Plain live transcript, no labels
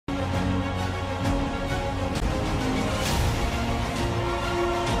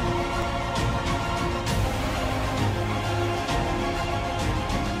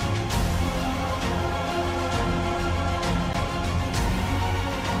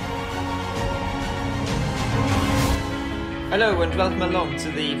Hello and welcome along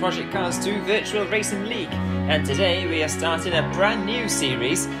to the Project Cars 2 Virtual Racing League, and today we are starting a brand new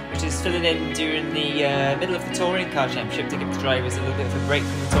series which is filling in during the middle of the Touring Car Championship to give the drivers a little bit of a break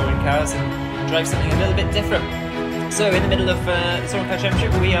from the Touring Cars and drive something a little bit different. So in the middle of the Touring Car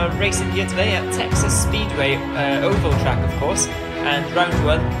Championship we are racing here today at Texas Speedway oval track, of course, and round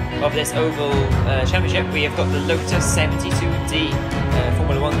one of this oval championship we have got the Lotus 72D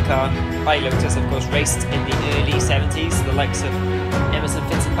Formula 1 car. By Lotus, of course, raced in the early 70s, the likes of Emerson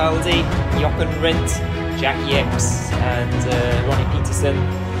Fittipaldi, Jochen Rindt, Jack Hicks and Ronnie Peterson,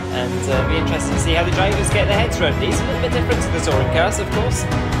 and it'll be interesting to see how the drivers get their heads around these. A little bit different to the touring cars, of course.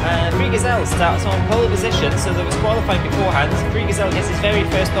 Free Gazelle starts on pole position, so there was qualifying beforehand. Free Gazelle gets his very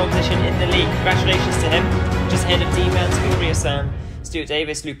first pole position in the league. Congratulations to him, just ahead of D-Man, Scuderia Sam, Stuart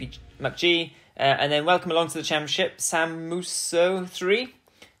Davis, Loopy McGee, and then welcome along to the championship, Sam Musso 3,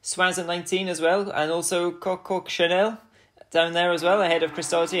 Swazza 19 as well, and also Coco Chanel down there as well, ahead of Chris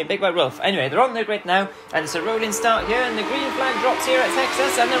Doherty and Big White Wolf. Anyway, they're on the grid now, and it's a rolling start here, and the green flag drops here at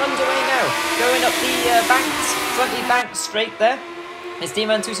Texas, and they're underway now. Going up the slightly banked straight there. It's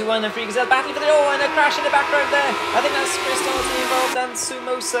D-Man 2-1 and Free Gazelle battling for the... Oh, and a crash in the background there. I think that's Chris Doherty involved, and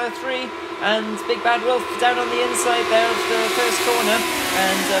Sumosa 3, and Big Bad Wolf down on the inside there of the first corner.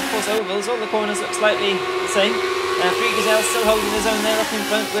 And of course, ovals, all the corners look slightly the same. Free Gazelle still holding his own there up in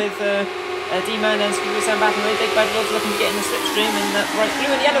front with D-Man and Scuderia Sam battling away. Big Bad Wolf looking to get in the slipstream in that bright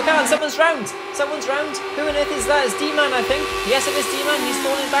blue and yellow car, and someone's round. Someone's round. Who on earth is that? It's D-Man, I think. Yes, it is D-Man. He's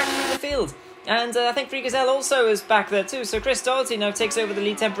falling back through the field. And I think Free Gazelle also is back there too. So Chris Doherty now takes over the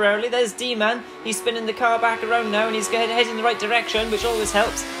lead temporarily. There's D-Man. He's spinning the car back around now, and he's heading in the right direction, which always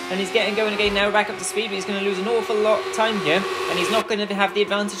helps. And he's getting going again now, back up to speed, but he's going to lose an awful lot of time here. And he's not going to have the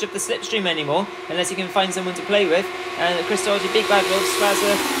advantage of the slipstream anymore, unless he can find someone to play with. And Chris Doherty, Big Bad Wolf,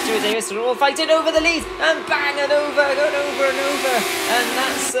 Swazza, Stuart Davis are all fighting over the lead. And bang, and over, going over and over. And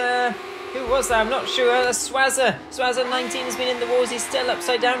that's... who was that? I'm not sure. That's Swazza. Swazza 19 has been in the wars. He's still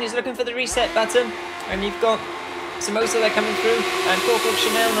upside down. He's looking for the reset button. And you've got Samosa there coming through. And Coco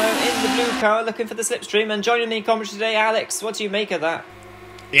Chanel now in the blue car looking for the slipstream. And joining me in commentary today, Alex. What do you make of that?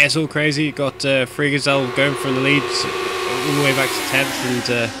 Yeah, it's all crazy. You've got Free Gazelle going from the lead all the way back to 10th.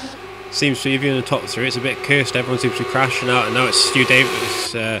 And seems to be even in the top three. It's a bit cursed. Everyone seems to be crashing out. And now it's Stu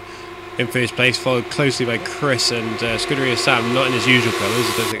Davis in first place, followed closely by Chris and Scuderia Sam, not in his usual colours.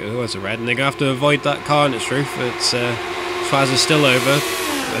 I don't think it was a red, and they're going to have to avoid that car on its roof. It's Swazza's still over.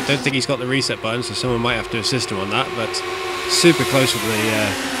 I don't think he's got the reset button, so someone might have to assist him on that, but super close with the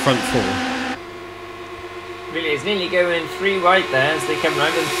front four. Really, it's nearly going 3 wide there as they come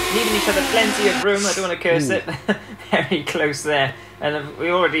round and leaving each other plenty of room. I don't want to curse it, but very close there. And we've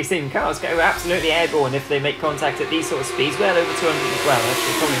already seen cars go absolutely airborne if they make contact at these sort of speeds, well over 200 as well.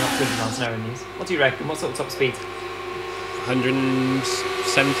 Actually, probably not 200 miles an hour in these. What do you reckon? What sort of top speed?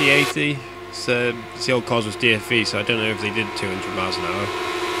 170, 80. So it's the old Cosworth DFV, so I don't know if they did 200 miles an hour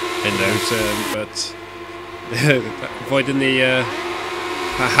in those, but avoiding the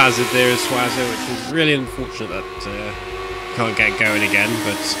hazard there as Swazza, which is really unfortunate that can't get going again.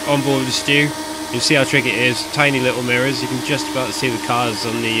 But on board with Stu, you see how tricky it is. Tiny little mirrors. You can just about see the cars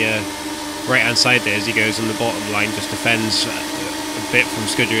on the right hand side there as he goes on the bottom line. Just defends a bit from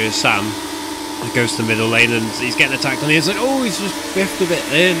Scuderia Sam. He goes to the middle lane and he's getting attacked on the inside. Oh, he's just biffed a bit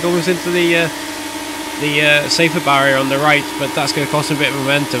there and almost into the safer barrier on the right. But that's going to cost him a bit of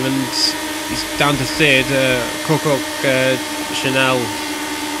momentum, and he's down to third. Coco Chanel,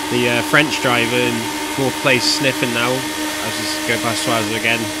 the French driver, in fourth place, sniffing now. I'll just go past Swazza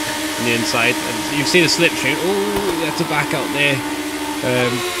again on the inside, and you've seen a slipstream. Oh, he had to back out there.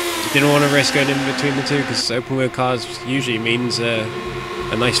 Didn't want to risk going in between the two, because open wheel cars usually means a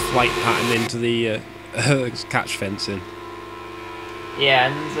nice flight pattern into the catch fencing.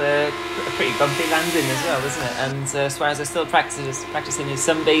 Yeah, and a pretty bumpy landing as well, isn't it? And Swazza still practicing his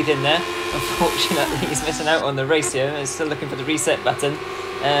sunbathing there. Unfortunately, he's missing out on the race here. He's still looking for the reset button.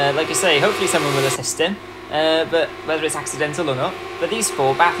 Like you say, hopefully someone will assist him. But whether it's accidental or not. But these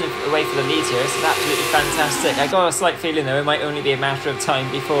four battling away for the lead here, so it's absolutely fantastic. I got a slight feeling though it might only be a matter of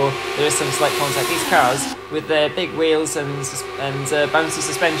time before there is some slight contact. These cars, with their big wheels and bouncy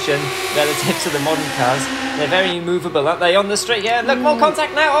suspension relative to the modern cars, they're very movable, aren't they? On the straight, yeah, look, more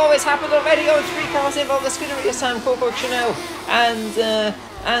contact now. Oh, it's happened already. Oh, 3 cars involved. The Scuderia Sam, Coco Chanel,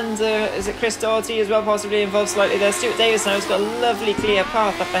 and is it Chris Doherty as well, possibly involved slightly there. Stuart Davis now has got a lovely clear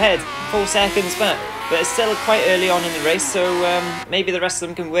path up ahead, 4 seconds back. But it's still quite early on in the race, so maybe the rest of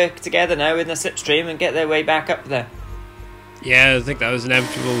them can work together now in the slipstream and get their way back up there. Yeah, I think that was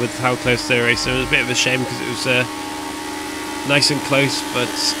inevitable with how close they were racing. It was a bit of a shame because it was nice and close, but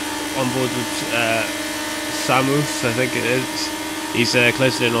on board with Samus, I think it is. He's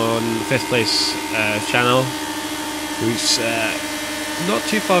closing in on 5th place Channel, who's not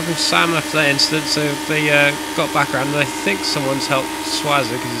too far from Sam after that incident, so they got back around, and I think someone's helped Swazza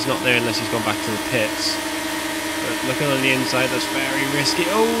because he's not there unless he's gone back to the pits. But looking on the inside, that's very risky.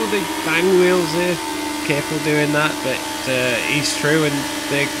 Oh, the bang wheels here. Careful doing that, but he's through, and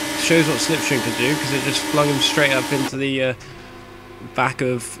it shows what Slipstream can do because it just flung him straight up into the back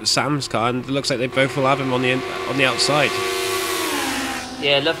of Sam's car, and it looks like they both will have him on the outside.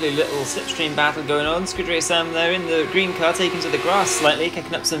 Yeah, lovely little Slipstream battle going on. Scuderia Sam there in the green car, taken to the grass slightly,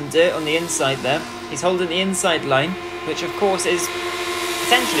 kicking up some dirt on the inside there. He's holding the inside line, which of course is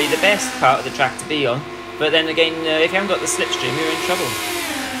potentially the best part of the track to be on. But then again, if you haven't got the Slipstream, you're in trouble.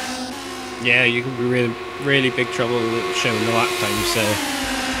 Yeah, you can be really, really big trouble showing the lap times.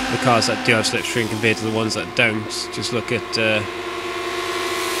 The cars that do have Slipstream compared to the ones that don't. Just look at,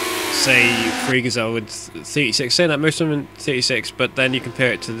 say, Freegazel with 36, saying that most of them in 36, but then you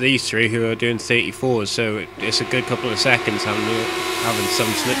compare it to these three who are doing 34s, so it's a good couple of seconds having some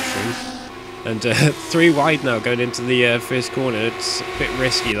Slipstream. And 3 wide now going into the first corner. It's a bit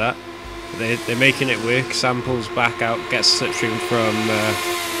risky that. They're making it work. Sam pulls back out, gets Slipstream from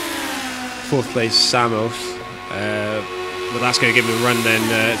 4th place Samos. But that's going to give him a run,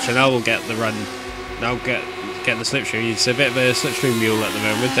 then Chanel will get the run. Now get the Slipstream. He's a bit of a Slipstream mule at the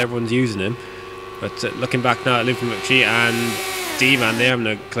moment, everyone's using him. But looking back now at Lupan McGee and D-Man, they're having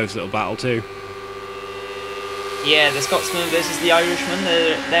a close little battle too. Yeah, the Scotsman versus the Irishman,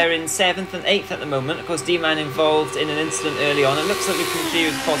 they're in 7th and 8th at the moment. Of course, D-Man involved in an incident early on. It looks like Lupan McGee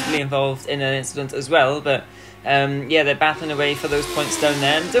was possibly involved in an incident as well, but yeah, they're battling away for those points down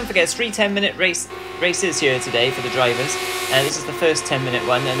there. And don't forget, it's 3 10-minute races here today for the drivers. This is the first 10-minute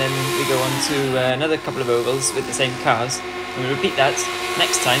one, and then we go on to another couple of ovals with the same cars. And we repeat that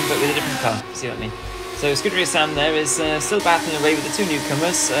next time, but with a different car. See what I mean? So Scuderia Sam there is still battling away with the 2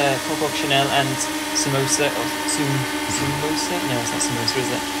 newcomers, Coco Chanel and Samosa. Or Samosa? No, it's not Samosa, is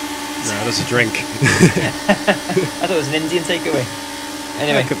it? No, that's a drink. I thought it was an Indian takeaway.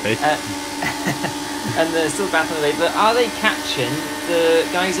 Anyway. That could be. And they're still battling away, but are they catching the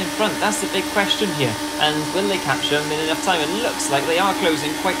guys in front? That's the big question here. And will they catch them in enough time? It looks like they are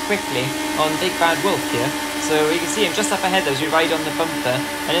closing quite quickly on Big Bad Wolf here. So you can see him just up ahead as you ride on the bumper,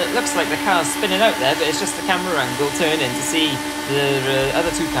 and it looks like the car's spinning out there, but it's just the camera angle turning to see the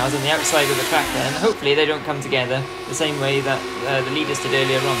other 2 cars on the outside of the track there, and hopefully they don't come together the same way that the leaders did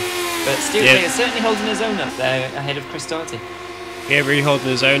earlier on. But Stewie is certainly holding his own up there ahead of Chris Doherty. Yeah, really holding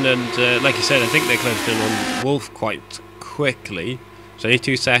his own, and like you said, I think they're closed in on Wolf quite quickly. It's only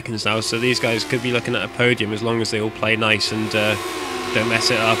 2 seconds now, so these guys could be looking at a podium as long as they all play nice and don't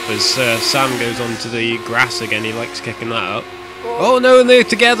mess it up. As Sam goes onto the grass again, he likes kicking that up. Oh no, and they're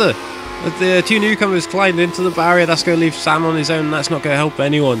together! The 2 newcomers climbed into the barrier. That's going to leave Sam on his own, and that's not going to help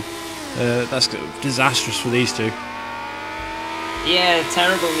anyone. That's disastrous for these 2. Yeah,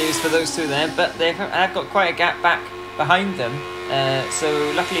 terrible news for those 2 there, but they've got quite a gap back behind them.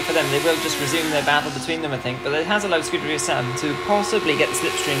 So luckily for them, they will just resume their battle between them, I think. But it has allowed Scuderia Sam to possibly get the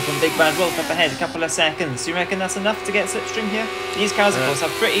Slipstream from Big Bad Wolf up ahead a couple of seconds. Do you reckon that's enough to get Slipstream here? These cars, of course, are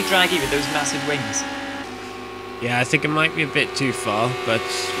pretty draggy with those massive wings. Yeah, I think it might be a bit too far, but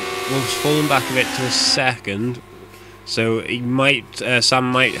Wolf's fallen back a bit to a second. So he might,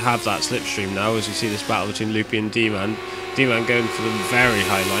 Sam might have that Slipstream now as we see this battle between Loopy and D-Man. D-Man going for the very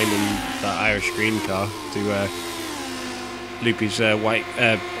high line in that Irish green car to Loopy's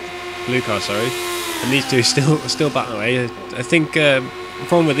blue car, sorry. And these 2 still battling away. I think the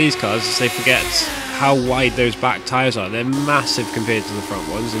problem with these cars is they forget how wide those back tyres are. They're massive compared to the front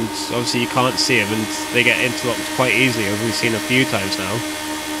ones, and obviously you can't see them, and they get interlocked quite easily, as we've seen a few times now.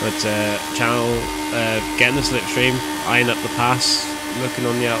 But Channel getting the Slipstream, eyeing up the pass, looking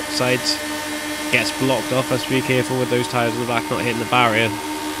on the outside, gets blocked off. Has to be careful with those tyres on the back not hitting the barrier.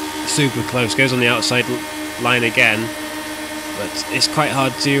 Super close, goes on the outside line again. But it's quite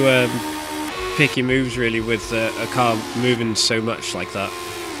hard to pick your moves really with a car moving so much like that.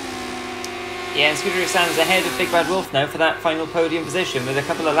 Yeah, and Scuderia Sam is ahead of Big Bad Wolf now for that final podium position with a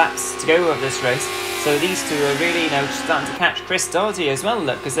couple of laps to go of this race. So these 2 are really now starting to catch Chris Doherty as well,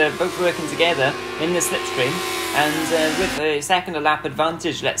 look, because they're both working together in the Slipstream. And with a second lap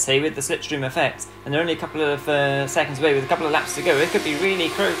advantage, let's say, with the Slipstream effect, and they're only a couple of seconds away with a couple of laps to go, it could be really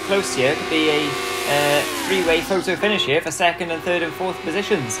close here. It could be a 3-way photo finish here for 2nd and 3rd and 4th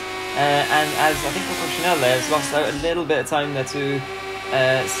positions. And as I think Coco Chanel there has lost out a little bit of time there to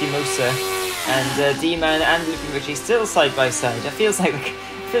Simosa, and D-Man and Lupan McGee still side by side. It feels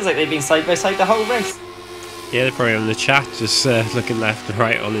like they've been side by side the whole race. Yeah, they're probably on the chat, just looking left and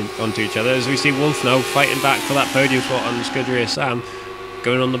right onto each other. As we see Wolf now fighting back for that podium spot on Scuderia Sam,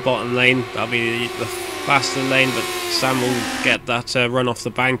 going on the bottom lane. That'll be the faster lane, but Sam will get that run off the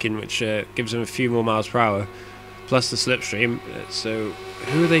banking, which gives him a few more miles per hour, plus the slipstream. So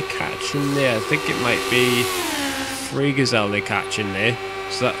who are they catching there? I think it might be Free Gazelle they're catching there.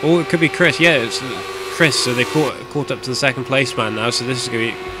 So that, oh, it could be Chris. Yeah, it's Chris. So they caught up to the second place man now. So this is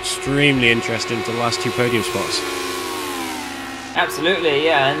going to be extremely interesting for the last 2 podium spots. Absolutely,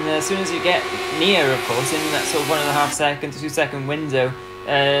 yeah. And as soon as you get near, of course, in that sort of 1.5 second to 2 second window,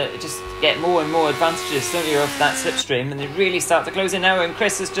 just get more and more advantages, don't you, of that slipstream, and they really start to close in now. And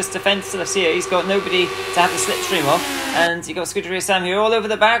Chris is just defenceless here. He's got nobody to have the slipstream off, and you got Scuderia Sam here all over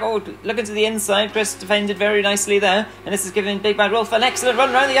the back. Oh, looking to the inside. Chris defended very nicely there, and this is giving Big Bad Wolf an excellent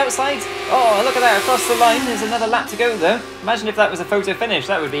run around the outside. Oh, look at that, across the line. There's another lap to go though. Imagine if that was a photo finish.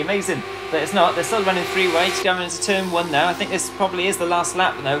 That would be amazing. But it's not. They're still running 3 wide, coming into turn 1 now. I think this probably is the last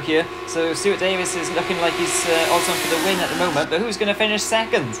lap now here. So Stuart Davis is looking like he's odds on for the win at the moment. But who's going to finish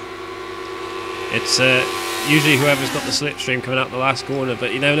second? It's usually whoever's got the slipstream coming out the last corner,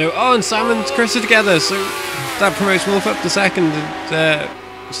 but you never know. Oh, and Sam and Chris are together, so that promotes Wolf up to second. And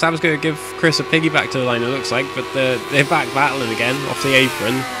Sam's going to give Chris a piggyback to the line, it looks like, but they're back battling again off the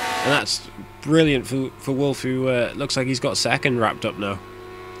apron, and that's brilliant for Wolf, who looks like he's got second wrapped up now.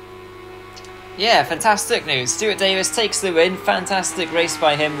 Yeah, fantastic news. Stuart Davis takes the win. Fantastic race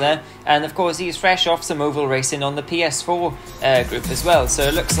by him there. And of course, he's fresh off some oval racing on the PS4 group as well. So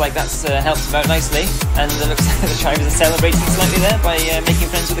it looks like that's helped him out nicely. And it looks like the drivers are celebrating slightly there by making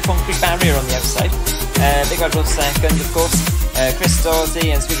friends with the concrete barrier on the outside. Big Bad Wolf second, of course. Chris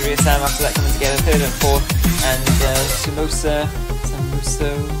Doherty and Scuderia Sam after that coming together third and fourth. And Samuso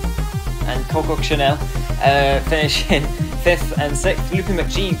and Coco Chanel finishing 5th and 6th. Loopy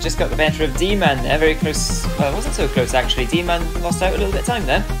McGee just got the better of D-Man there, very close. Well, it wasn't so close actually. D-Man lost out a little bit of time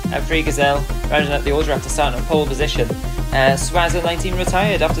there. Free Gazelle rounding up the order after starting on pole position. Swazza 19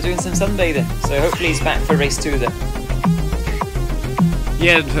 retired after doing some sunbathing, so hopefully he's back for race 2 then.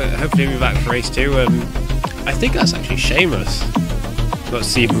 Yeah, hopefully he'll be back for race 2. I think that's actually Seamus, not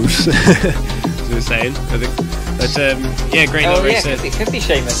Seamus, as we were saying. I think. But yeah, great little race. It could be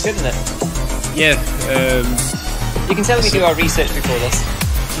Seamus, couldn't it? Yeah. You can tell we do our research before this.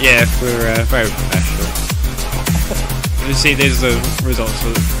 Yeah, we're very professional. You see, there's the results for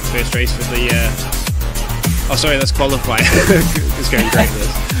the first race with the. Oh, sorry, that's qualifier. It's going great.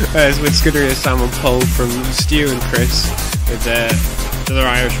 This with Scuderia Sam on pole from Stu and Chris, with the other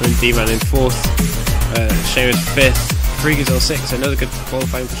Irishman D-Man in 4th, Seamus 5th, Free Gazelle 6th. Another good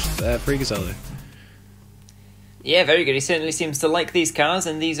qualifying for Free Gazelle there. Yeah, very good. He certainly seems to like these cars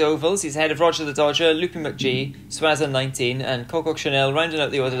and these ovals. He's ahead of Roger the Dodger, Loopy McGee, Swazza 19 and Coco Chanel rounding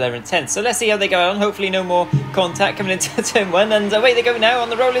out the order there in 10th. So let's see how they go on. Hopefully no more contact coming into turn 1. And away they go now on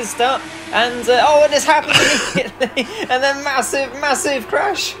the rolling start. And oh, and it's happened immediately. And then massive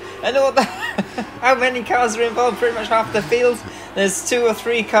crash. And all the how many cars are involved? Pretty much half the field. There's 2 or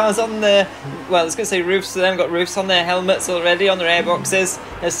 3 cars on the, well, I was going to say roofs, so they haven't got roofs on their helmets already, on their airboxes.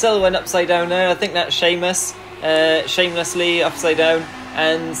 There's still one upside down there. I think that's Seamus. Shamelessly upside down,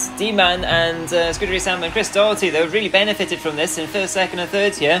 and D-Man and Scuderia Sam and Chris Doherty, they really benefited from this in 1st, 2nd and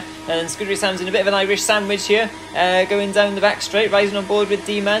 3rd here, and Scuderia Sam's in a bit of an Irish sandwich here, going down the back straight, rising on board with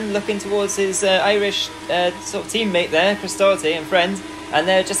D-Man, looking towards his Irish sort of teammate there, Chris Doherty and friend, and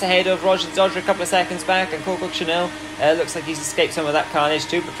they're just ahead of Roger the Dodger a couple of seconds back, and Coco Chanel looks like he's escaped some of that carnage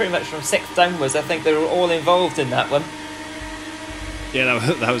too, but pretty much from 6th downwards I think they were all involved in that one. Yeah,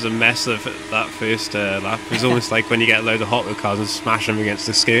 that was a mess of that first lap. It was almost like when you get a load of Hot Wheel cars and smash them against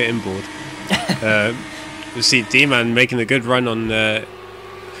the skirting board. You see D-Man making a good run on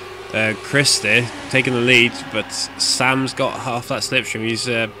Chris there, taking the lead, but Sam's got half that slipstream. He's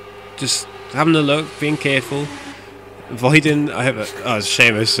just having a look, being careful, avoiding. It's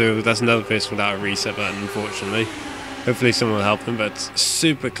Seamus, so that's another person without a reset button, unfortunately. Hopefully someone will help him, but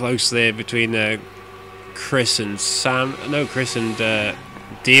super close there between Chris and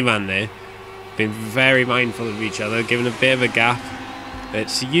D-Man there, being very mindful of each other, giving a bit of a gap.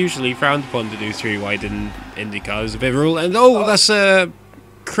 It's usually frowned upon to do 3 wide in IndyCar. There's a bit of a rule, and that's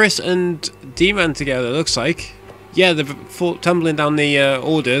Chris and D-Man together. It looks like, yeah, they're tumbling down the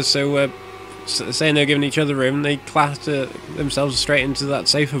orders. So saying they're giving each other room, they clapped themselves straight into that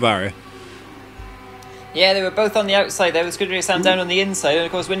safer barrier. Yeah, they were both on the outside there with Scuderia Sam down on the inside, and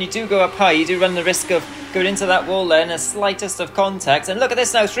of course when you do go up high you do run the risk of going into that wall there in the slightest of contact. And look at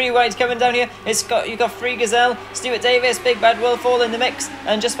this now, 3 wide coming down here. You've got Free Gazelle, Stuart Davis, Big Bad Wolf all in the mix,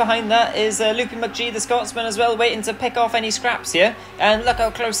 and just behind that is Loopy McGee, the Scotsman, as well, waiting to pick off any scraps here. And look how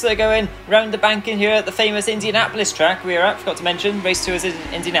close they're going round the bank in here at the famous Indianapolis track we are at. Forgot to mention, race 2 is in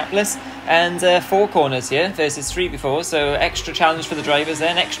Indianapolis, and 4 corners here versus 3 before, so extra challenge for the drivers there,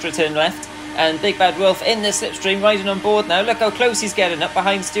 an extra turn left. And Big Bad Wolf in the slipstream, riding on board now. Look how close he's getting up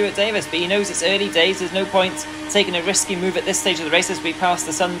behind Stuart Davis, but he knows it's early days. There's no point taking a risky move at this stage of the race as we pass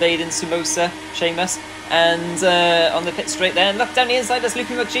the sunbathing Sumosa, Seamus, and on the pit straight there. And look down the inside, there's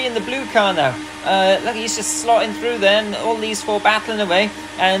Loopy McGee in the blue car now. Look, he's just slotting through there, and all these 4 battling away.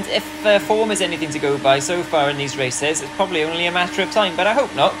 And if form is anything to go by so far in these races, it's probably only a matter of time, but I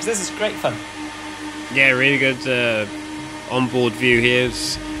hope not, because this is great fun. Yeah, really good onboard view here.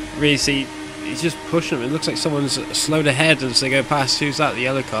 It's really see. He's just pushing them. It looks like someone's slowed ahead as they go past. Who's that? The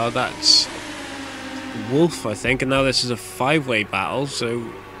yellow car. That's Wolf, I think. And now this is a 5-way battle. So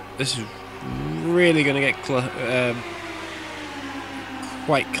this is really going to get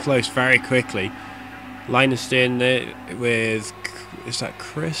quite close very quickly. Linus in there with... Is that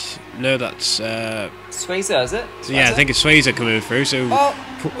Chris? No, that's... Swayzer, is it? So yeah, I think it's Swayzer coming through. So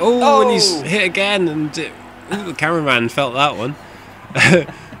and he's hit again. And the cameraman felt that one.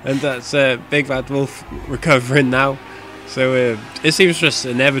 And that's Big Bad Wolf recovering now. So it seems just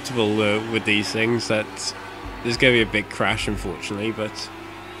inevitable with these things that there's going to be a big crash, unfortunately. But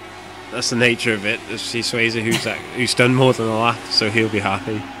that's the nature of it. There's Swayzer who's done more than a lap, so he'll be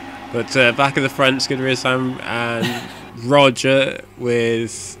happy. But back at the front, Scuderia Sam and Roger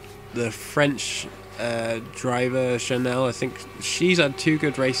with the French driver Chanel. I think she's had 2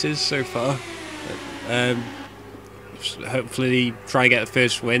 good races so far. Hopefully try and get the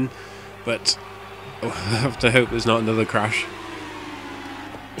first win, but I have to hope there's not another crash.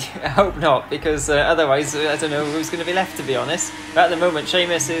 I hope not, because otherwise I don't know who's going to be left, to be honest. But at the moment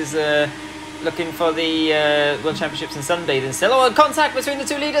Seamus is looking for the World Championships in sunbathing still. Oh, contact between the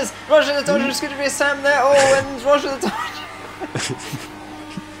 2 leaders. Roger the Dodger and Scuderia Sam there. Oh, and Roger the Dodger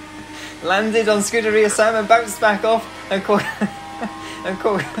landed on Scuderia Sam and bounced back off and caught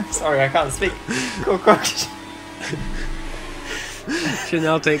sorry, I can't speak.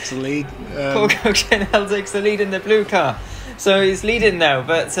 Chanel takes the lead. Chanel takes the lead in the blue car, so he's leading now.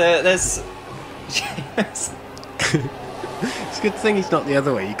 But there's. It's a good thing he's not the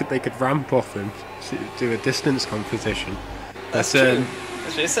other way. They could ramp off him, do a distance competition. That's true.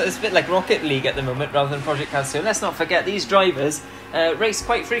 It's a bit like Rocket League at the moment rather than Project Cars 2. Let's not forget these drivers race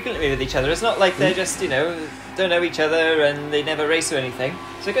quite frequently with each other. It's not like they're just don't know each other and they never race or anything.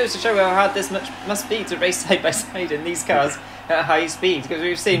 So it goes to show how hard this must be to race side by side in these cars at high speed, because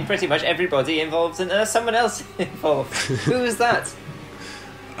we've seen pretty much everybody involved and someone else involved. Who was that?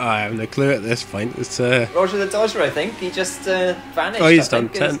 I have no clue at this point. It's Roger the Dodger, I think. He just vanished. Oh, he's done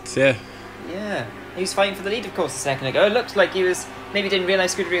 10th, yeah. Yeah. He was fighting for the lead, of course, a second ago. It looked like he was... Maybe didn't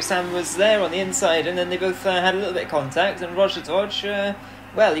realise Scuderia Sam was there on the inside, and then they both had a little bit of contact, and Roger Dodge,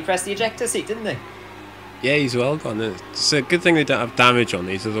 well, he pressed the ejector seat, didn't he? Yeah, he's well gone. It's a good thing they don't have damage on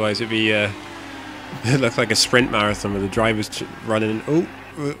these, otherwise it'd be... it looked like a sprint marathon with the drivers running... Oh,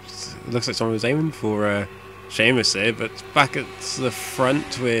 oops. It looks like someone was aiming for Seamus there, but back at the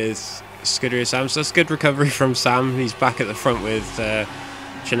front with Scuderia Sam. So that's good recovery from Sam. He's back at the front with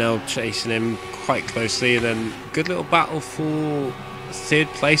Chanel chasing him quite closely, and then good little battle for 3rd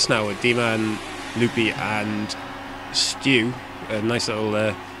place now with D-Man, Loopy and Stu. A nice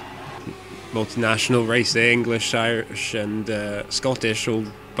little multinational race there, English, Irish and Scottish all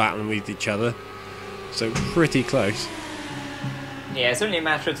battling with each other, so pretty close. Yeah, it's only a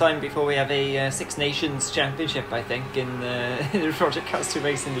matter of time before we have a Six Nations Championship, I think, in the Project Cars 2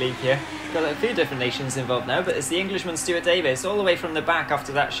 Racing League here. Got a few different nations involved now, but it's the Englishman Stuart Davis, all the way from the back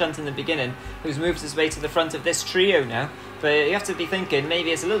after that shunt in the beginning, who's moved his way to the front of this trio now. But you have to be thinking, maybe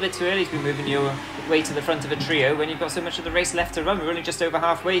it's a little bit too early to be moving your way to the front of a trio when you've got so much of the race left to run. We're only just over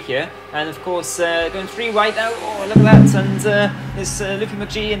halfway here. And of course, going 3 wide now. Oh, look at that. And there's Loopy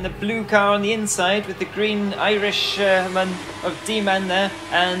McGee in the blue car on the inside with the green Irish man of D-Man there.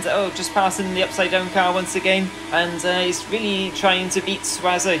 And, just passing the upside-down car once again. And he's really trying to beat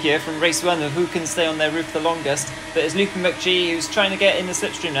Swazza here from race 1 of who can stay on their roof the longest. but it's Luke and McGee who's trying to get in the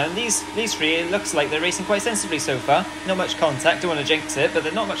slipstream now. And these three, it looks like they're racing quite sensibly so far. Not much contact, don't want to jinx it, but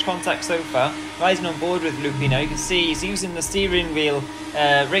they're not much contact so far. Rising on board with Loopy now. You can see he's using the steering wheel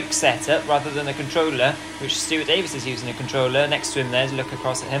rig setup rather than a controller, which Stuart Davis is using a controller next to him there to look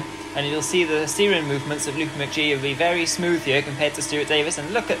across at him. And you'll see the steering movements of Luke McGee will be very smooth here compared to Stuart Davis.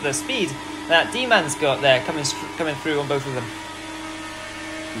 And look at the speed that D-Man's got there coming through on both of them.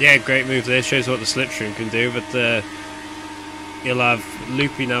 Yeah, great move there. Shows what the slipstream can do. But you'll have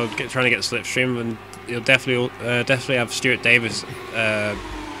Loopy now trying to get the slipstream, and you'll definitely have Stuart Davis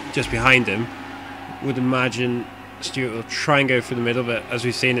just behind him. Would imagine Stuart will try and go through the middle, but as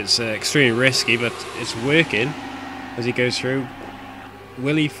we've seen, it's extremely risky, but it's working as he goes through.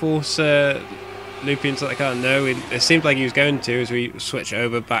 Will he force Loopy into the car? No, it seemed like he was going to, as we switch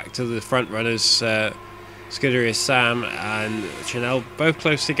over back to the front runners. Scuderia Sam and Chanel both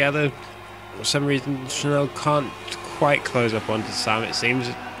close together. For some reason, Chanel can't quite close up onto Sam, it seems.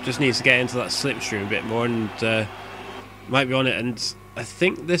 It just needs to get into that slipstream a bit more, and might be on it. And I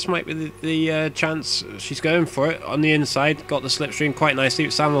think this might be the chance. She's going for it on the inside, got the slipstream quite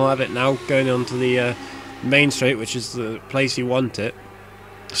nicely. Sam will have it now, going onto the main straight, which is the place you want it.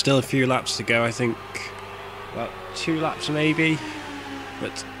 Still a few laps to go, I think about 2 laps maybe,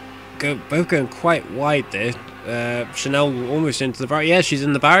 but both going quite wide there. Chanel almost into the barrier. Yeah, she's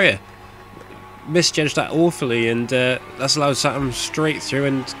in the barrier. Misjudged that awfully, and that's allowed Sam straight through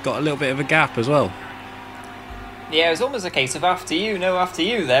and got a little bit of a gap as well. Yeah, it was almost a case of after you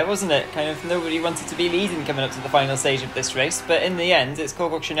there, wasn't it? Kind of nobody wanted to be leading coming up to the final stage of this race, but in the end it's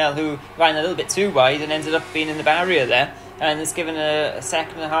Coco Chanel who ran a little bit too wide and ended up being in the barrier there, and it's given a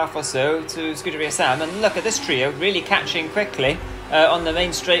second and a half or so to Scuderia Sam. And look at this trio really catching quickly. On the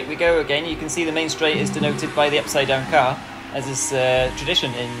main straight we go again. You can see the main straight is denoted by the upside down car, as is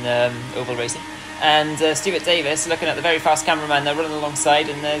tradition in oval racing. And Stuart Davis looking at the very fast cameraman there running alongside,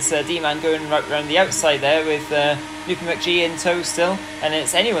 and there's D-Man going right around the outside there with Luke McGee in tow still, and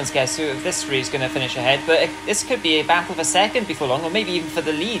it's anyone's guess who of this three is going to finish ahead, but this could be a battle for second before long, or maybe even for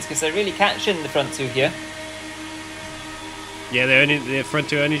the lead, because they're really catching the front two here. Yeah, the front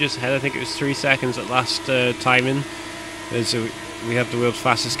two only just ahead. I think it was 3 seconds at last timing. We have the world's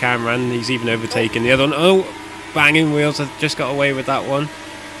fastest cameraman. He's even overtaken the other one. Oh, banging wheels. I just got away with that one.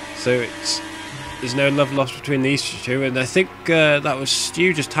 So there's no love lost between these two. And I think that was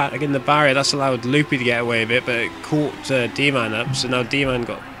Stu just tagging the barrier. That's allowed Loopy to get away a bit, but it caught D-Man up. So now D-Man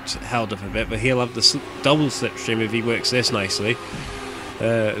got held up a bit, but he'll have the double slipstream if he works this nicely.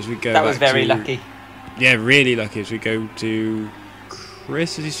 As we go. That was very lucky. Yeah, really lucky as we go to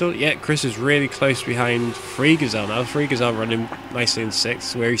Chris. Is he still? Yeah, Chris is really close behind Freegazel now. Freegazel running nicely in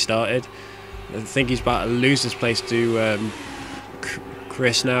 6th, where he started. I think he's about to lose this place to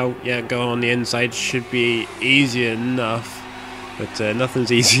Chris now. Yeah, going on the inside should be easy enough, but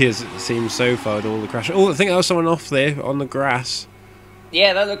nothing's easy as it seems so far with all the crashes. Oh, I think that was someone off there on the grass.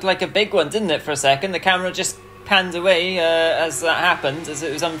 Yeah, that looked like a big one, didn't it, for a second? The camera just panned away as that happened, as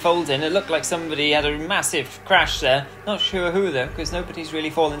it was unfolding. It looked like somebody had a massive crash there. Not sure who though, because nobody's really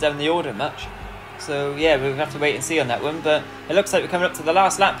fallen down the order much. So yeah, we'll have to wait and see on that one. But it looks like we're coming up to the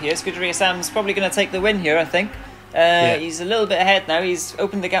last lap here. Scuderia Sam's probably going to take the win here, I think. Yeah. He's a little bit ahead now. He's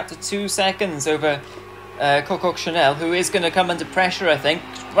opened the gap to 2 seconds over Coco Chanel, who is going to come under pressure, I think,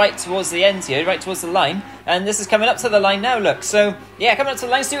 right towards the end here, right towards the line. And this is coming up to the line now, look. So, yeah, coming up to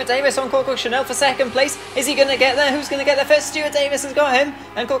the line, Stuart Davis on Coco Chanel for second place. Is he going to get there? Who's going to get there first? Stuart Davis has got him.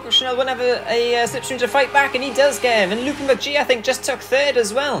 And Coco Chanel won't have a slipstream to fight back, and he does get him. And Luke McGee, I think, just took 3rd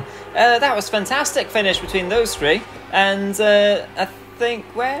as well. That was fantastic finish between those three. And I think,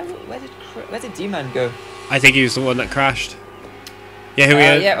 where did D-Man go? I think he was the one that crashed. Yeah, here we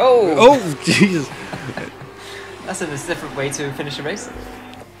are. Yeah, oh, Jesus. That's a different way to finish a race.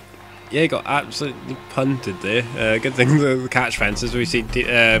 Yeah, he got absolutely punted there. Good thing the catch fences. We see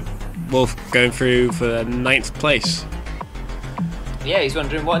Wolf going through for 9th place. Yeah, he's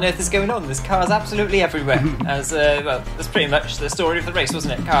wondering what on earth is going on. There's cars absolutely everywhere. As well, that's pretty much the story of the race,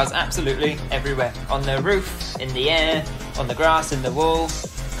 wasn't it? Cars absolutely everywhere. On the roof, in the air, on the grass, in the wall.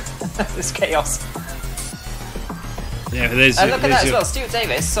 There's chaos. Yeah, look at that as well. Stuart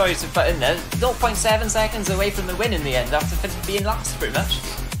Davis, sorry to put in there, 0.7 seconds away from the win in the end after being last, pretty much.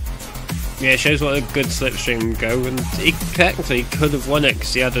 Yeah, it shows what a good slipstream go, and he technically could have won it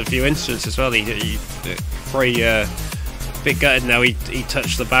because he had a few incidents as well. He bit gutted now. He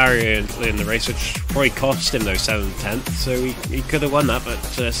touched the barrier in the race, which probably cost him those 7th, 10th. So he could have won that, but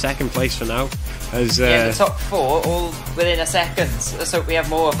second place for now. As the top 4 all within a second. Let's hope we have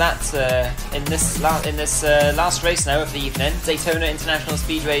more of that in this last race now of the evening. Daytona International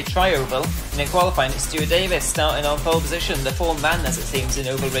Speedway Tri-Oval. And in qualifying, it's Stuart Davis starting on pole position, the form man as it seems in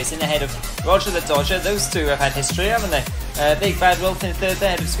oval racing, ahead of Roger the Dodger. Those two have had history, haven't they? Big Bad Wolf in third,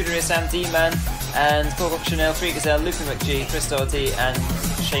 ahead of Scuderia Sam D-Man and Corcock Chanel, Free Gazelle, Lucan McGee, Chris Doherty and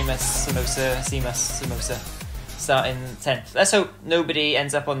Seamus Samosa starting 10th. Let's hope nobody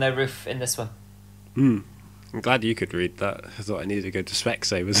ends up on their roof in this one. I'm glad you could read that. I thought I needed to go to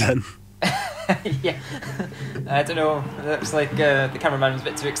Specsavers then. Yeah, I don't know, it looks like the cameraman was a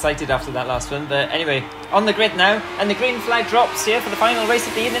bit too excited after that last one, but anyway, on the grid now, and the green flag drops here for the final race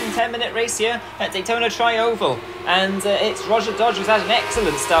of the evening, 10-minute race here at Daytona Tri-Oval, and it's Roger Dodge who's had an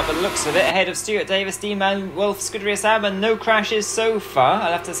excellent start by the looks of it, ahead of Stuart Davis, D-Man, Wolf, Scuderia Sam, and no crashes so far,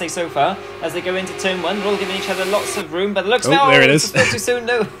 I'll have to say so far, as they go into turn 1, they're all giving each other lots of room, but the looks of it, there it is. Too soon,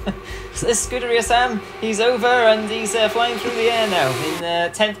 no. Scuderia Sam, he's over and he's flying through the air now in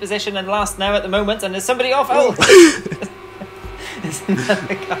 10th position and last now at the moment, and there's somebody off. There's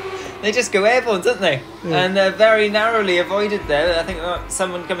another car. They just go airborne, don't they? Yeah. And very narrowly avoided there. I think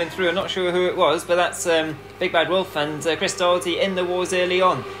someone coming through, I'm not sure who it was, but that's Big Bad Wolf and Chris Doherty in the wars early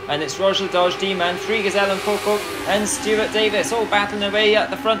on. And it's Roger Dodge, D-Man, Free Gazelle and Corcock and Stuart Davis all battling away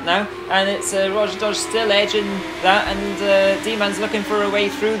at the front now. And it's Roger Dodge still edging that, and D-Man's looking for a way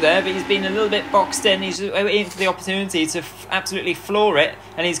through there, but he's been a little bit boxed in. He's waiting for the opportunity to absolutely floor it,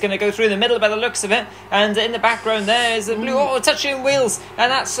 and he's going to go through the middle by the looks of it. And in the background there is a blue, touching wheels,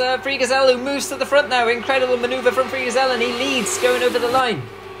 and that's Free Gazelle who moves to the front now. Incredible manoeuvre from Free Gazelle, and he leads going over the line.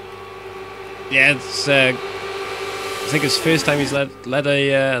 Yeah, it's I think it's the first time he's led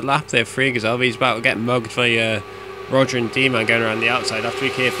a lap there, Free Gazelle. He's about to get mugged by Roger and D-Man going around the outside. Have to be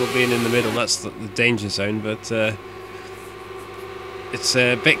careful being in the middle, that's the danger zone, but it's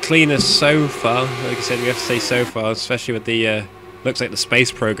a bit cleaner so far. Like I said, we have to say so far, especially with the looks like the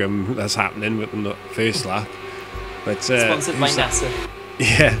space program that's happening with the first lap. But sponsored by NASA.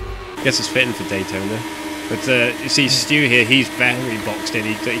 Yeah, I guess it's fitting for Daytona. But you see Stu here, he's very boxed in.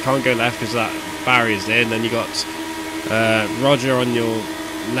 He can't go left because that barrier's there. And then you got Roger on your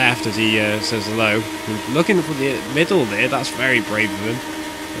left as he says hello. And looking for the middle there, that's very brave of him.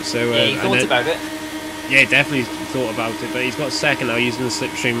 So, yeah, he thought about it. Yeah, definitely thought about it. But he's got second now using the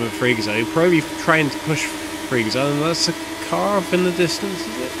slipstream of Free Gazelle. He'll probably be trying to push Free Gazelle. And that's a car up in the distance,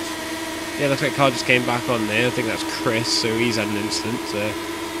 is it? Yeah, looks like a car just came back on there. I think that's Chris, so he's had an incident.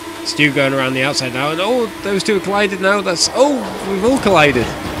 Stu going around the outside now, and those two have collided now. We've all collided.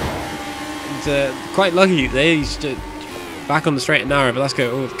 And, quite lucky there. He's back on the straight and narrow, but that's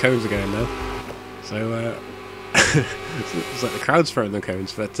going. Oh, the cones are going now. So it's like the crowd's throwing the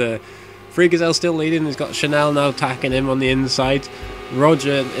cones. But Free Gazelle still leading. He's got Chanel now attacking him on the inside.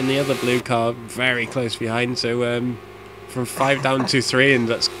 Roger in the other blue car very close behind. So from 5 down to 3, and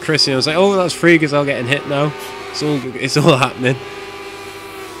that's Chris. And I was like, that's Free Gazelle getting hit now. It's all happening.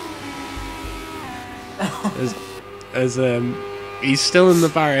 As he's still in the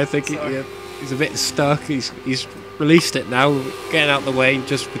barrier, I think he's a bit stuck. He's released it now, getting out the way,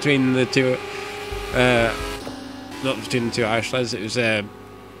 just between the two. Not between the two Irish lads. It was D-Man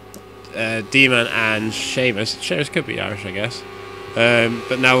and Seamus. Seamus could be Irish, I guess.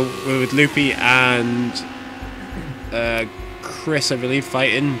 But now we're with Loopy and Chris, I believe,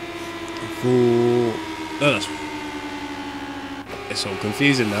 fighting for. It's all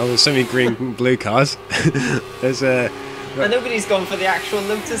confusing now. There's so many green and blue cars. There's and nobody's gone for the actual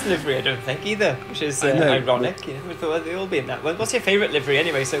Lotus livery, I don't think, either, which is ironic. You know, we thought they'd all be in that one. What's your favourite livery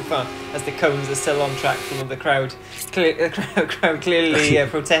anyway so far? As the cones are still on track from the crowd, crowd clearly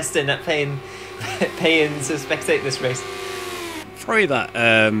protesting at paying to spectate this race. Probably that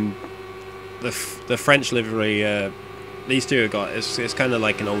the French livery. These two have got. It's kind of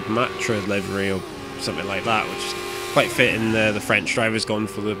like an old Matra livery or something like that, which is quite fitting. The French driver's gone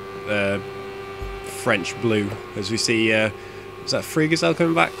for the French blue, as we see. Is that Free Gazelle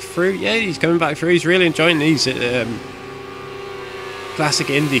coming back through? Yeah, he's coming back through. He's really enjoying these classic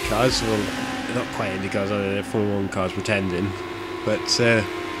Indy cars. Well, not quite Indy cars, they're Formula 1 cars pretending. But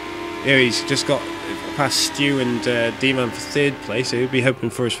yeah, he's just got past Stu and D-Man for third place, so he'll be hoping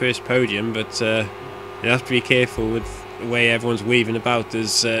for his first podium. But you have to be careful with the way everyone's weaving about.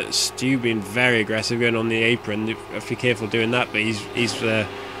 There's Stu being very aggressive going on the apron. You have to be careful doing that, but he's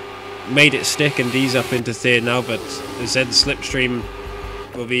made it stick, and he's up into third now. But as I said, the slipstream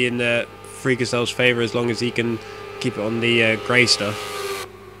will be in Free Gazelle's favour as long as he can keep it on the grey stuff.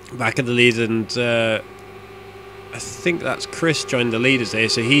 Back at the lead, and I think that's Chris joined the leaders there,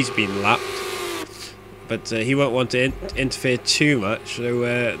 so he's been lapped. But he won't want to interfere too much, so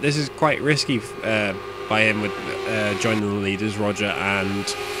this is quite risky by him with joining the leaders, Roger and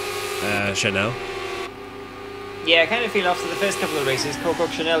Chanel. Yeah, I kind of feel after the first couple of races, Coco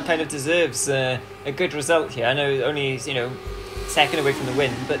Chanel kind of deserves a good result here. I know only, you know, second away from the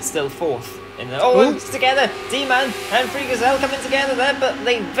win, but still fourth. And it's together, D-Man and Free Gazelle coming together there, but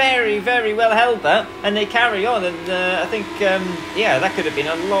they very, very well held that, and they carry on, and I think, yeah, that could have been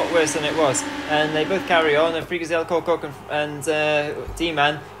a lot worse than it was, and they both carry on, and Free Gazelle, Coco and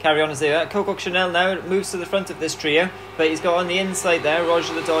D-Man carry on as they are. Coco Chanel now moves to the front of this trio, but he's got on the inside there,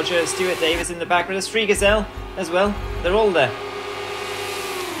 Roger the Dodger, Stuart Davis in the back, but there's Free Gazelle as well, they're all there.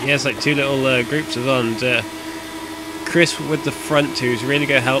 Yeah, it's like two little groups as well, and Chris with the front two is really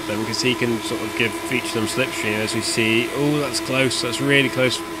going to help them because he can sort of feature them slipstream as we see. Oh, that's close. That's really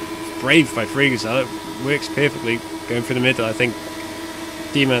close. Brave by Free Gazelle. It works perfectly going through the middle. I think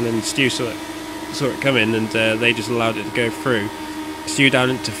D-Man and Stu saw it coming and they just allowed it to go through. Stu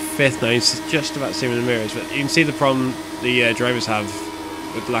down into fifth now. He's just about seeing in the mirrors, but you can see the problem the drivers have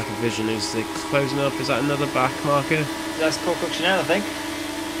with lack of vision is they're closing up. Is that another back marker? That's Coco Chanel, I think.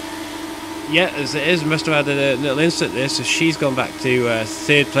 Yeah, as it is, must have had a little incident there, so she's gone back to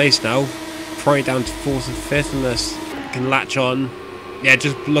third place now, probably down to fourth and fifth, unless can latch on. Yeah, it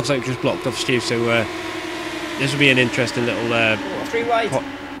just looks like just blocked off Steve, so this will be an interesting little... 3 wide.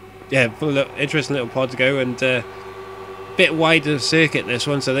 Interesting little pod to go, and bit wider circuit this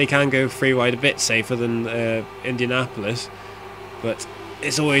one, so they can go 3 wide a bit safer than Indianapolis, but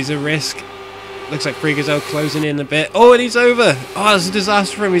it's always a risk. Looks like Free Gazelle closing in a bit. Oh, and he's over. Oh, it's a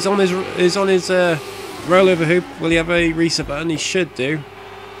disaster for him. He's on his rollover hoop. Will he have a reset button? He should do.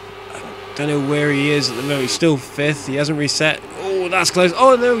 I don't know where he is at the moment. He's still fifth. He hasn't reset. Oh, that's close.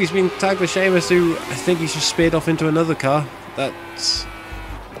 Oh no, he's been tagged with Seamus, who I think he's just speared off into another car. That's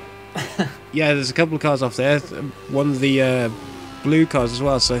yeah. There's a couple of cars off there. One of the blue cars as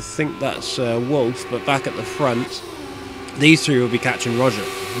well. So I think that's Wolf. But back at the front, these three will be catching Roger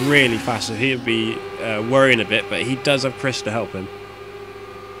really fast, so he'll be worrying a bit, but he does have Chris to help him.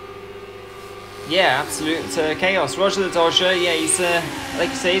 Yeah, absolute chaos. Roger the Dodger, yeah, he's like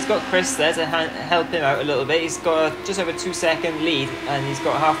you say, he's got Chris there to help him out a little bit. He's got just over 2 second lead, and he's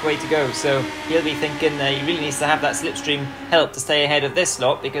got halfway to go, so he'll be thinking he really needs to have that slipstream help to stay ahead of this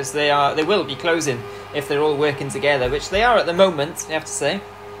lot, because they will be closing if they're all working together, which they are at the moment, you have to say.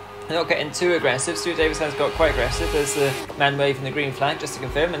 They're not getting too aggressive. Stuart Davis has got quite aggressive. There's the man waving the green flag, just to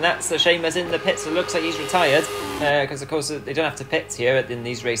confirm, and that's Seamus in the pits. It looks like he's retired because, of course, they don't have to pit here in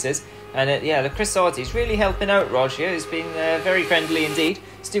these races. And yeah, the Chris Sardi's really helping out Rog here. He's been very friendly indeed.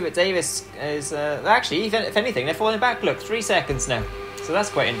 Stuart Davis is actually, if anything, they're falling back. Look, 3 seconds now, so that's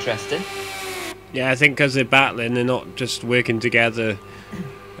quite interesting. Yeah, I think because they're battling, they're not just working together.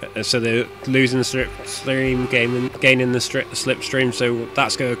 So they're losing the slipstream, gaining the slipstream, so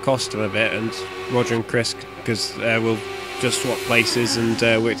that's going to cost them a bit. And Roger and Chris, because we'll just swap places and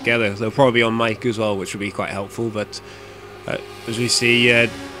work together. They'll probably be on mic as well, which will be quite helpful. But as we see,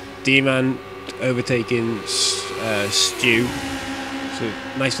 D-Man overtaking Stu. So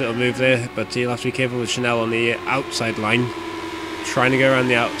nice little move there, but he'll have to be careful with Chanel on the outside line, trying to go around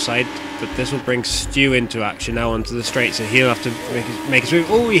the outside. But this will bring Stu into action now onto the straight, so he'll have to make his move.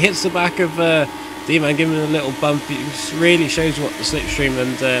 Oh, he hits the back of D-Man, giving him a little bump. It really shows what the slipstream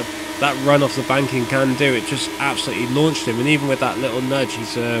and that run off the banking can do. It just absolutely launched him, and even with that little nudge,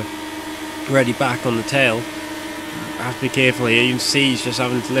 he's already back on the tail. I have to be careful here. You can see he's just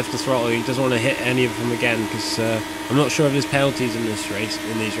having to lift the throttle. He doesn't want to hit any of them again, because I'm not sure if there's penalties in these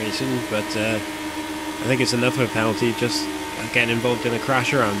races, but I think it's enough of a penalty just getting involved in a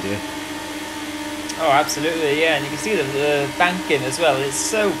crash around here. Oh, absolutely, yeah, and you can see the banking as well. It's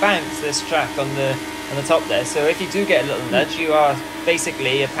so banked, this track on the top there. So if you do get a little nudge, you are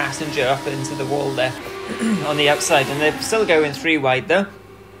basically a passenger up into the wall there on the outside, and they're still going 3 wide though.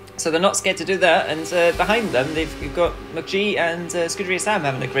 So they're not scared to do that, and behind them you've got McGee and Scuderia Sam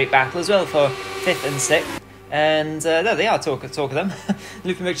having a great battle as well for 5th and 6th. And there they are, talk of them.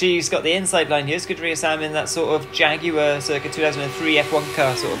 Lupin McGee's got the inside line here. Scuderia Sam in that sort of Jaguar circa 2003 F1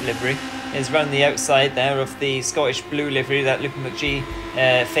 car sort of livery is round the outside there of the Scottish blue livery that Lupin McGee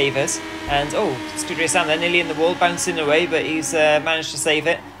favours. And oh, Scuderia Sam there nearly in the wall, bouncing away, but he's managed to save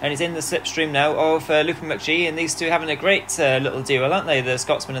it, and he's in the slipstream now of Lupin McGee, and these two having a great little duel, aren't they, the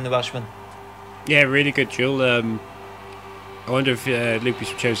Scotsman and the Welshman? Yeah, really good duel. I wonder if Lupin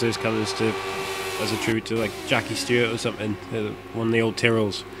chose those colours as a tribute to like Jackie Stewart or something, one of the old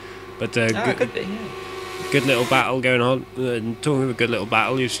Tyrrells. But it could be, yeah. Good little battle going on. And talking of a good little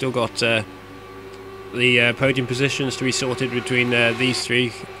battle, you've still got the podium positions to be sorted between these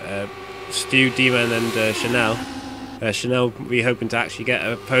three, Stu, D-Man and Chanel. Chanel will be hoping to actually get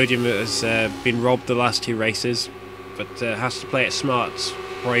a podium that has been robbed the last 2 races, but has to play it smart.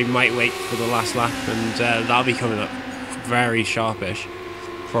 Probably might wait for the last lap, and that'll be coming up very sharpish.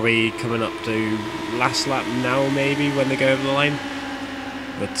 Probably coming up to last lap now, maybe, when they go over the line.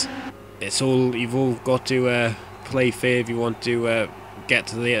 But you've all got to play fair if you want to get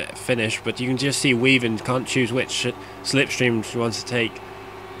to the finish. But you can just see Weaving can't choose which slipstream she wants to take.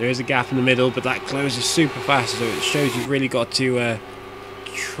 There is a gap in the middle, but that closes super fast, so it shows you've really got to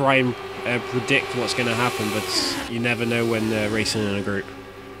try and predict what's going to happen, but you never know when racing in a group.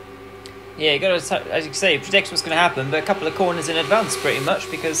 Yeah, you got to, as you say, predict what's going to happen, but a couple of corners in advance, pretty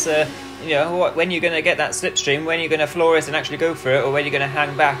much, because you know when you're going to get that slipstream, when you're going to floor it and actually go for it, or when you're going to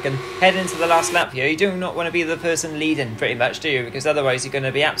hang back and head into the last lap here. You do not want to be the person leading, pretty much, do you? Because otherwise you're going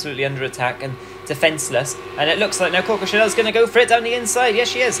to be absolutely under attack and defenceless. And it looks like now Coco Chanel's going to go for it down the inside. Yes,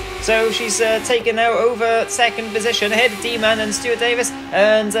 she is. So she's taken now over second position ahead of D-Man and Stuart Davis.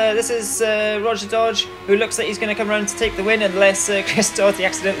 And this is Roger Dodge, who looks like he's going to come around to take the win unless Chris Doughty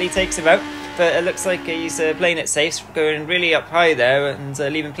accidentally takes him out. But it looks like he's playing it safe, going really up high there and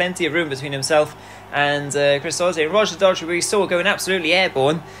leaving plenty of room between himself and Chris Doughty. And Roger Dodge, we saw going absolutely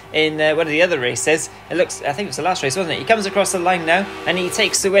airborne in one of the other races. I think it was the last race, wasn't it? He comes across the line now and he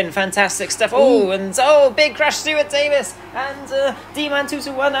takes the win. Fantastic stuff. Big crash, Stuart Davis and D-Man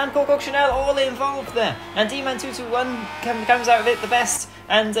 221 and Coco Chanel all involved there. And D-Man 221 comes out of it the best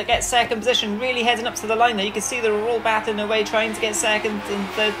and gets second position, really heading up to the line there. You can see they're all battling away, trying to get second and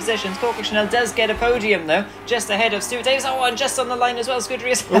third positions. Coco Chanel does get a podium though, just ahead of Stuart Davis. And just on the line as well,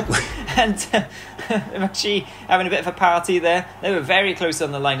 Scuderia and actually having a bit of a party there. They were very close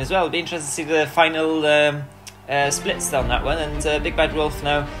on the line as well. It'll be interesting to see the final splits on that one. And Big Bad Wolf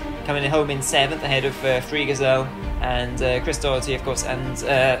now coming home in 7th ahead of Free Gazelle and Chris Doughty, of course, and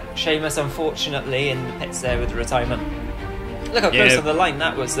Seamus, unfortunately, in the pits there with the retirement. Look how close on the line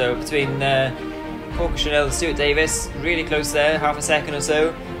that was, though, between Coco Chanel and Stuart Davis. Really close there, half a second or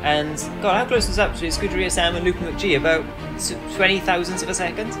so. And, God, how close was that between Scuderia Sam and Luke McGee? About 20 thousandths of a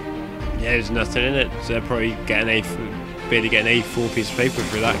second? Yeah, there's nothing in it. So they're probably barely getting a full piece of paper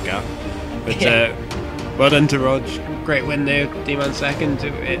through that gap. But well done to Rog. Great win there. D-Man second.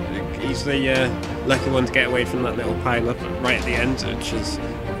 He's the lucky one to get away from that little pile up right at the end, which is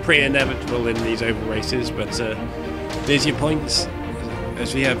pretty inevitable in these oval races. But there's your points.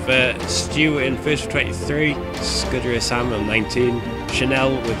 As we have Stu in first with 23, Scuderia Sam on 19,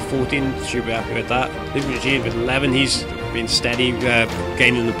 Chanel with 14, should be happy with that. Luke McGee with 11, he's been steady,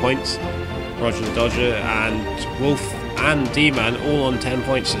 gaining the points. Roger the Dodger and Wolf and D-Man all on 10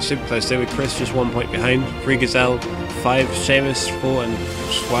 points. It's super close there, with Chris just 1 point behind. Free Gazelle 5, Seamus 4 and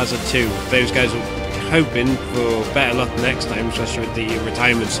Swaza 2. Those guys are hoping for better luck next time, especially with the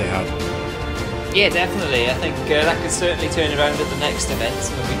retirements they had. Yeah, definitely. I think that could certainly turn around at the next event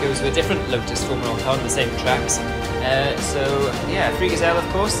when we go to a different Lotus Formula 1 car on the same tracks. Free Gazelle, of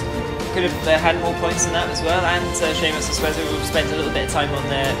course, could have had more points than that as well, and Seamus and Sweater will spend a little bit of time on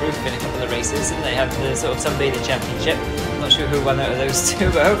their roof in a couple of races, and they have the sort of Sunbathing Championship. I'm not sure who won out of those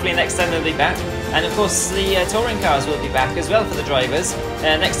two, but hopefully next time they'll be back. And of course the touring cars will be back as well for the drivers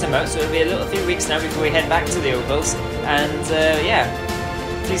next time out, so it'll be a few weeks now before we head back to the ovals. And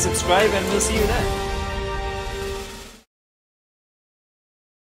please subscribe and we'll see you there.